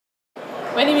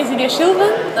My name is Silva.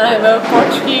 I'm a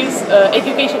Portuguese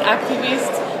education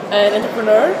activist and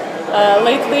entrepreneur.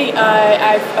 Lately,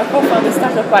 I've co-founded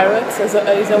Startup Pirates as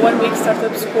a one-week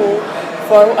startup school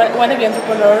for wannabe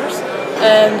entrepreneurs.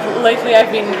 And lately,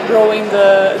 I've been growing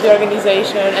the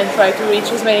organization and try to reach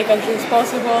as many countries as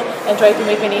possible and try to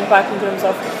make an impact in terms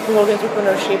of promoting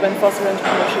entrepreneurship and fostering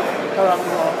entrepreneurship around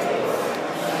the world.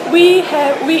 We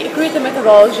create a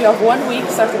methodology of 1 week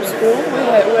startup school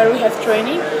where we have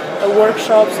training,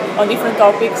 workshops on different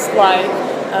topics like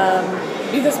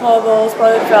business models,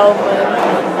 product development,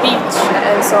 pitch,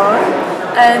 and so on.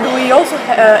 And we also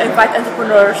invite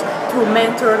entrepreneurs to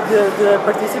mentor the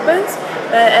participants,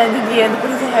 and in the end, the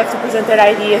participants have to present their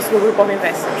ideas to a group of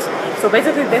investors. So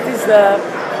basically, that is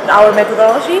our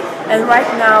methodology, and right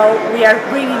now we are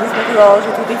bringing this methodology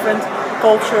to different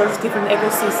cultures, different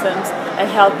ecosystems, and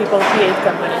help people create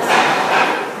companies.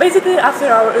 Basically, after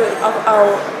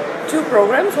our two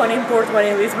programs, one in Porto, one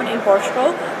in Lisbon, in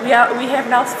Portugal, we have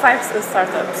now 5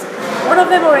 startups. One of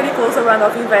them already closed a round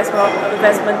of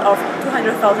investment of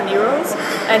 200,000 euros,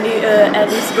 and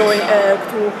is going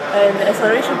to an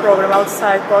acceleration program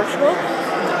outside Portugal.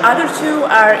 The other 2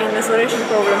 are in acceleration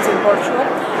programs in Portugal,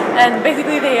 and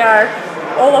basically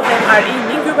all of them are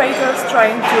in incubators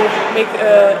trying to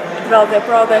develop their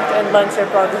product and launch their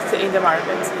products in the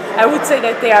markets. I would say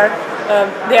that they are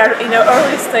in an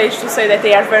early stage to say that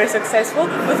they are very successful,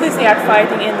 but at least they are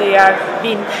fighting and they are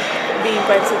being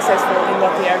quite successful in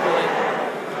what they are doing.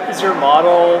 Is your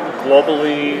model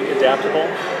globally adaptable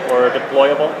or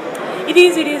deployable? It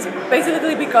is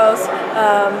basically because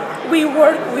we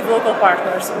work with local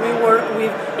partners. We work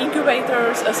with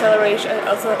incubators,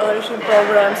 acceleration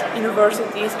programs,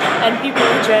 universities, and people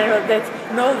in general that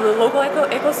know the local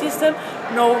ecosystem,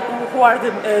 know who are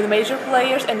the major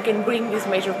players, and can bring these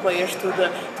major players to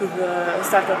the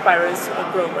Startup Pirates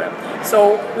program.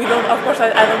 So we don't, of course,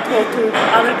 I don't go to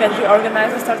other countries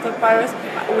organize the Startup Pirates.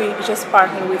 We just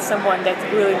partner with someone that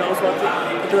really knows what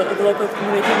the local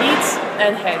community needs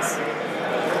and has.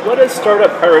 What does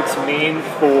Startup Pirates mean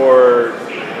for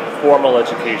formal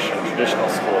education, traditional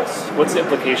schools? What's the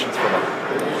implications for them?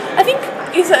 I think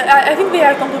they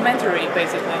are complementary,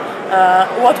 basically.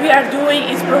 What we are doing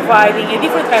is providing a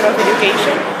different kind of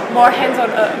education, more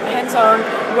hands-on,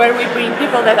 where we bring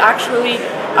people that actually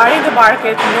are in the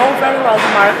market, know very well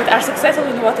the market, are successful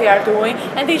in what they are doing,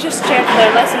 and they just share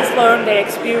their lessons learned, their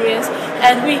experience,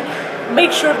 and we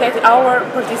make sure that our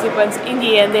participants, in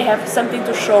the end, they have something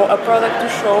to show, a product to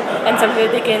show, and something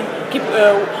that they can keep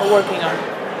working on.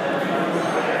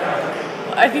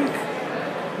 I think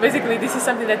basically this is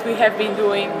something that we have been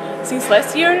doing since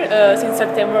last year, since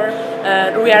September.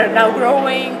 We are now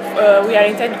growing. We are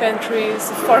in 10 countries,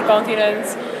 4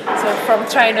 continents, so from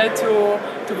China to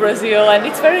Brazil, and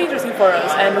it's very interesting for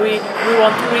us, and we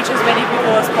want to reach as many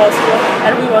people as possible,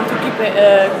 and we want to keep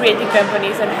creating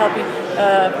companies and helping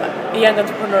young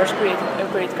entrepreneurs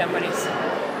create companies.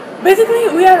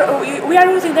 Basically, we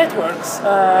are using networks.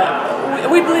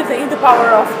 We believe in the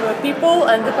power of people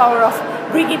and the power of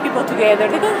bringing people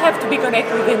together. They don't have to be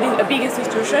connected within a big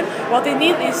institution. What they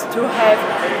need is to have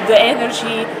the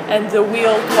energy and the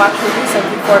will to actually do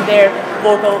something for their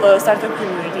local startup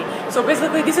community. So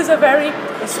basically, this is a very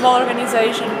small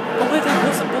organization, completely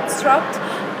bootstrapped.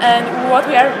 And what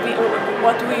we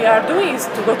are doing is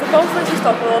to go to conferences,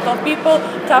 talk to a lot of people,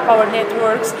 tap our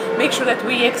networks, make sure that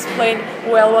we explain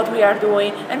well what we are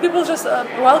doing, and people just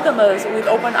welcome us with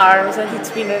open arms. And it's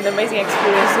been an amazing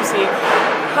experience to see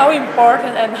how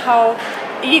important and how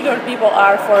eager people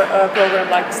are for a program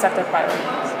like Startup Pilot.